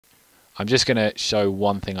I'm just gonna show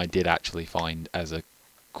one thing I did actually find as a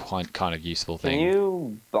quite kind of useful Can thing.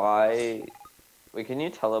 you buy? Wait, can you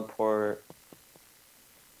teleport?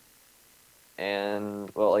 And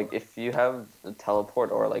well, like if you have the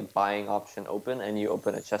teleport or like buying option open and you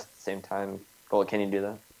open a chest at the same time, well, can you do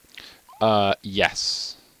that?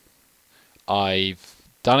 Yes. I've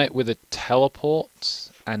done it with a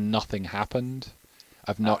teleport and nothing happened.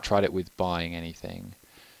 I've not Ah, tried it with buying anything.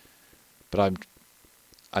 But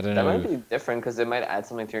I don't that might know. be different because it might add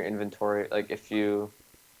something to your inventory. Like if you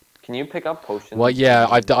can you pick up Well, potions yeah,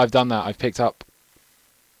 and I've done that. I've picked up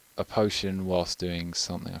a potion whilst doing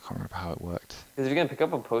something. I can't remember how it worked. because if you can pick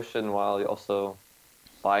up a potion while you're also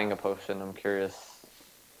buying a potion, I'm curious,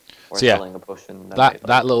 or So yeah, selling a potion that that might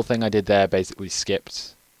like. little thing I did there basically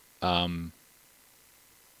skipped um,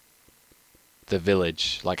 the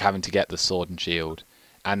village, like having to get the sword and shield.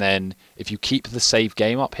 And then if you keep the save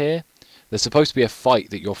game up here, there's supposed to be a fight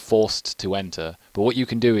that you're forced to enter. But what you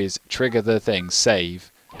can do is trigger the thing,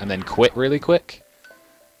 save, and then quit really quick.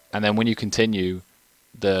 And then when you continue,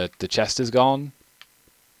 the chest is gone,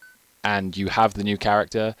 and you have the new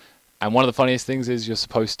character. And one of the funniest things is you're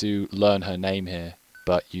supposed to learn her name here,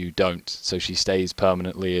 but you don't. So she stays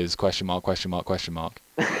permanently as question mark question mark question mark.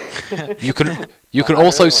 You can you can I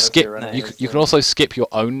also really want to see skip her name. you can also skip your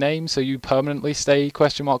own name, so you permanently stay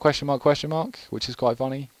question mark question mark question mark, which is quite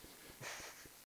funny.